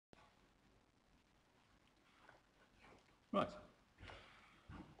Right.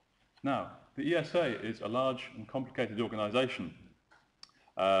 Now, the ESA is a large and complicated organisation.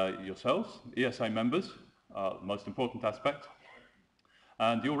 Yourselves, ESA members, are the most important aspect,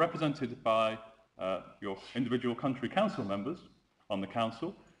 and you're represented by your individual country council members on the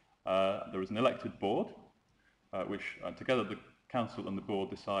council. There is an elected board, which together the council and the board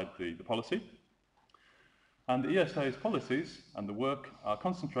decide the policy. And the ESA's policies and the work are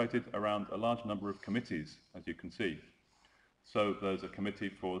concentrated around a large number of committees, as you can see. So there's a committee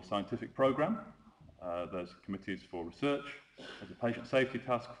for the scientific programme, there's committees for research, there's a patient safety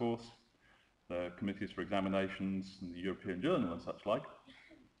task force, there are committees for examinations in the European Journal and such like.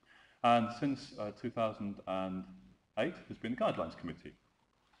 And since 2008, there's been a guidelines committee.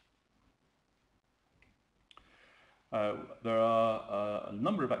 There are a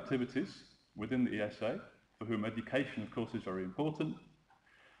number of activities within the ESA for whom education, of course, is very important.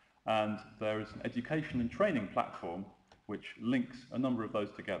 And there is an education and training platform which links a number of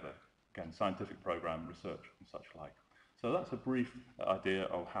those together. Again, scientific programme, research, and such like. So that's a brief idea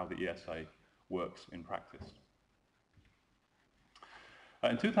of how the ESA works in practice.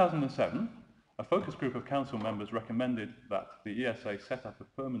 In 2007, a focus group of council members recommended that the ESA set up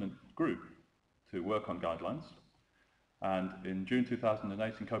a permanent group to work on guidelines. And in June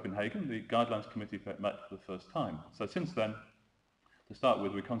 2008 in Copenhagen, the Guidelines Committee met for the first time. So since then, to start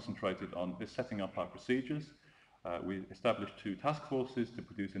with, we concentrated on setting up our procedures. We established 2 task forces to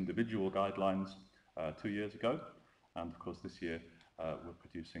produce individual guidelines 2 years ago. And of course, this year, we're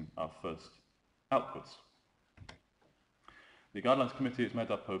producing our first outputs. The Guidelines Committee is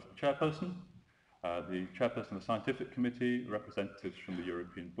made up of the chairperson, the chairperson of the Scientific Committee, representatives from the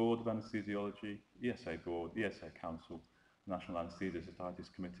European Board of Anaesthesiology, ESA Board, ESA Council, National Anaesthesia Societies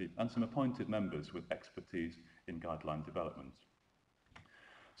Committee, and some appointed members with expertise in guideline development.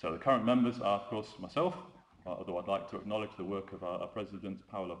 So the current members are, of course, myself, although I'd like to acknowledge the work of our President,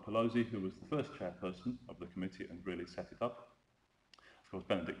 Paolo Pelosi, who was the first chairperson of the committee and really set it up. Of course,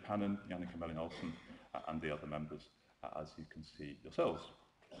 Benedict Pannon, Jannica Mellin-Olsen, and the other members, as you can see yourselves.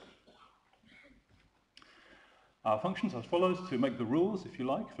 Our functions as follows: to make the rules, if you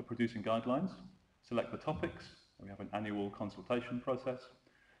like, for producing guidelines, select the topics, we have an annual consultation process,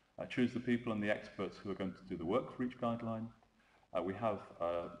 choose the people and the experts who are going to do the work for each guideline. We have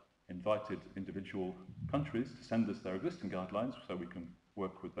invited individual countries to send us their existing guidelines so we can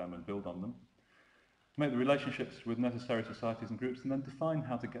work with them and build on them. Make the relationships with necessary societies and groups, and then define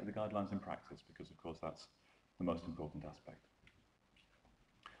how to get the guidelines in practice, because of course that's the most important aspect.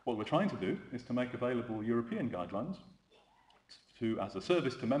 What we're trying to do is to make available European guidelines as a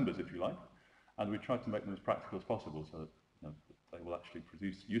service to members, if you like, and we try to make them as practical as possible so that they will actually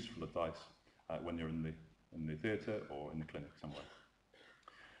produce useful advice when you're in the theatre or in the clinic somewhere.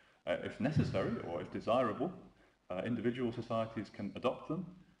 If necessary, or if desirable, individual societies can adopt them,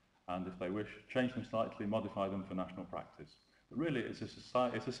 and if they wish, change them slightly, modify them for national practice. But really, it's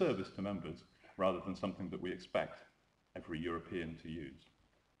a service to members, rather than something that we expect every European to use.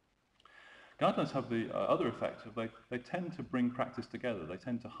 Guidelines have the other effect of they tend to bring practice together, they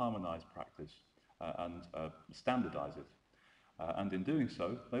tend to harmonise practice and standardise it. And in doing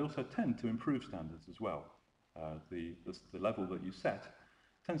so, they also tend to improve standards as well. The level that you set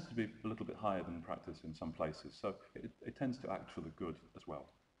tends to be a little bit higher than practice in some places, so it tends to act for the good as well.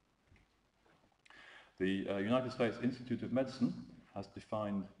 The United States Institute of Medicine has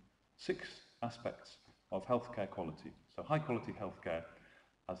defined 6 aspects of healthcare quality. So high quality healthcare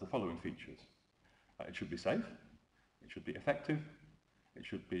has the following features. It should be safe, it should be effective, it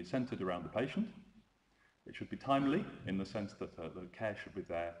should be centred around the patient, it should be timely in the sense that the care should be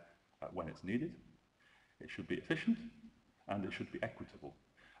there when it's needed, it should be efficient, and it should be equitable,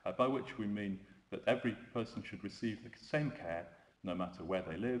 by which we mean that every person should receive the same care no matter where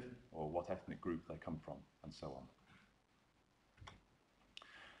they live or what ethnic group they come from, and so on.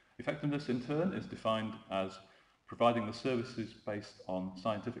 Effectiveness, in turn, is defined as providing the services based on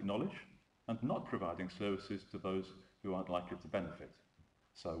scientific knowledge and not providing services to those who aren't likely to benefit.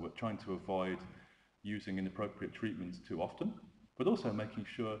 So we're trying to avoid using inappropriate treatments too often, but also making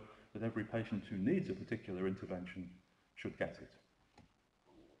sure that every patient who needs a particular intervention should get it.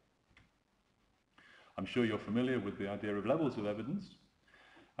 I'm sure you're familiar with the idea of levels of evidence.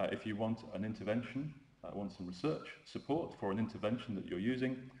 If you want an intervention, want some research support for an intervention that you're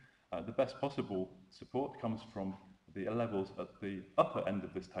using, the best possible support comes from the levels at the upper end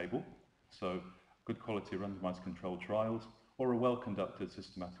of this table, so good quality randomized controlled trials, or a well-conducted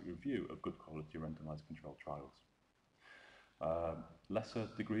systematic review of good quality randomized controlled trials. Lesser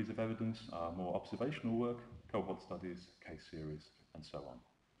degrees of evidence are more observational work, cohort studies, case series, and so on.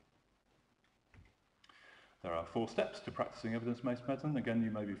 There are 4 steps to practicing evidence-based medicine. Again,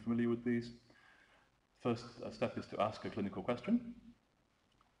 you may be familiar with these. First step is to ask a clinical question.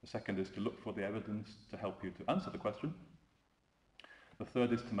 The second is to look for the evidence to help you to answer the question. The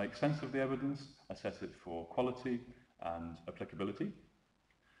third is to make sense of the evidence, assess it for quality and applicability.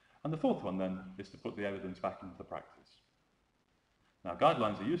 And the fourth one then is to put the evidence back into the practice. Now,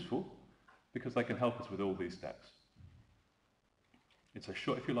 guidelines are useful because they can help us with all these steps. It's a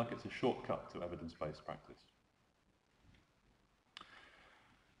short, if you like, it's a shortcut to evidence-based practice.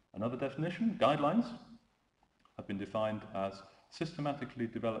 Another definition, guidelines, have been defined as systematically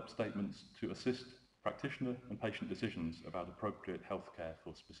developed statements to assist practitioner and patient decisions about appropriate healthcare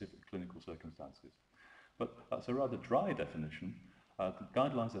for specific clinical circumstances. But that's a rather dry definition. The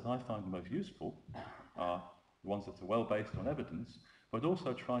guidelines that I find most useful are the ones that are well based on evidence, but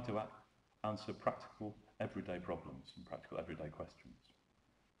also try to answer practical everyday problems and practical everyday questions.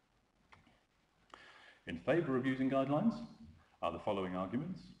 In favour of using guidelines are the following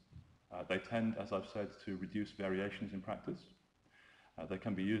arguments. They tend, as I've said, to reduce variations in practice. They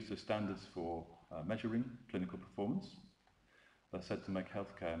can be used as standards for measuring clinical performance. They're said to make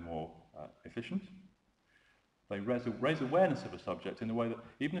healthcare more efficient. They raise awareness of a subject in a way that,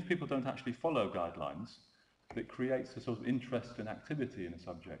 even if people don't actually follow guidelines, it creates a sort of interest and activity in a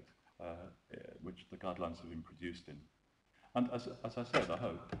subject which the guidelines have been produced in. And as I said, I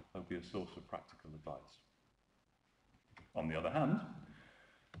hope they'll be a source of practical advice. On the other hand,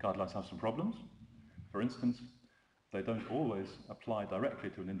 guidelines have some problems. For instance, they don't always apply directly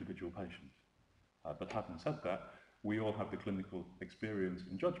to an individual patient. But having said that, we all have the clinical experience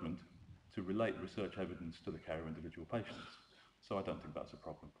and judgment to relate research evidence to the care of individual patients. So I don't think that's a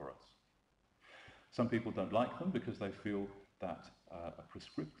problem for us. Some people don't like them because they feel that a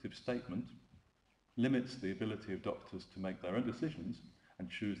prescriptive statement limits the ability of doctors to make their own decisions and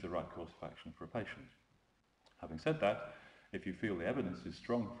choose the right course of action for a patient. Having said that, if you feel the evidence is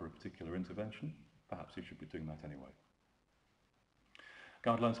strong for a particular intervention, perhaps you should be doing that anyway.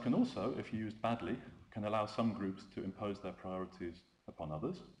 Guidelines can also, if used badly, can allow some groups to impose their priorities upon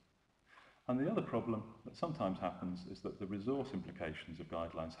others. And the other problem that sometimes happens is that the resource implications of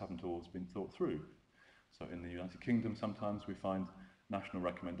guidelines haven't always been thought through. So in the United Kingdom, sometimes we find national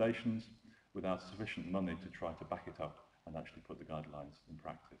recommendations without sufficient money to try to back it up and actually put the guidelines in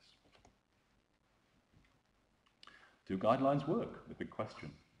practice. Do guidelines work? The big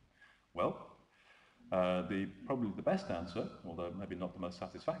question. Well, probably the best answer, although maybe not the most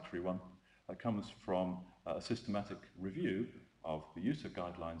satisfactory one, comes from a systematic review of the use of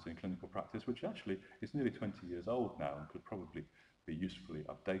guidelines in clinical practice, which actually is nearly 20 years old now and could probably be usefully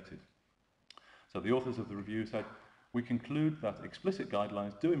updated. So the authors of the review said, we conclude that explicit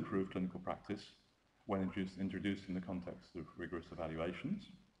guidelines do improve clinical practice when introduced in the context of rigorous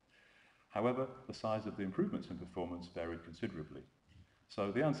evaluations. However, the size of the improvements in performance varied considerably.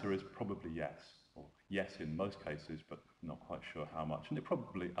 So the answer is probably yes, or yes in most cases, but not quite sure how much. And it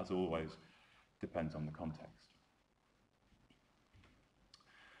probably, as always, depends on the context.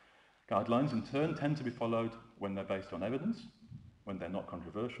 Guidelines, in turn, tend to be followed when they're based on evidence, when they're not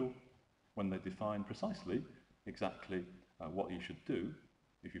controversial, when they define precisely exactly what you should do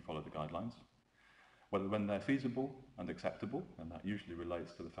if you follow the guidelines, when they're feasible and acceptable, and that usually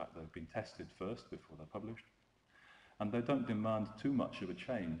relates to the fact they've been tested first before they're published, and they don't demand too much of a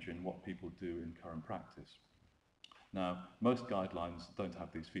change in what people do in current practice. Now, most guidelines don't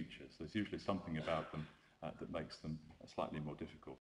have these features. There's usually something about them that makes them slightly more difficult.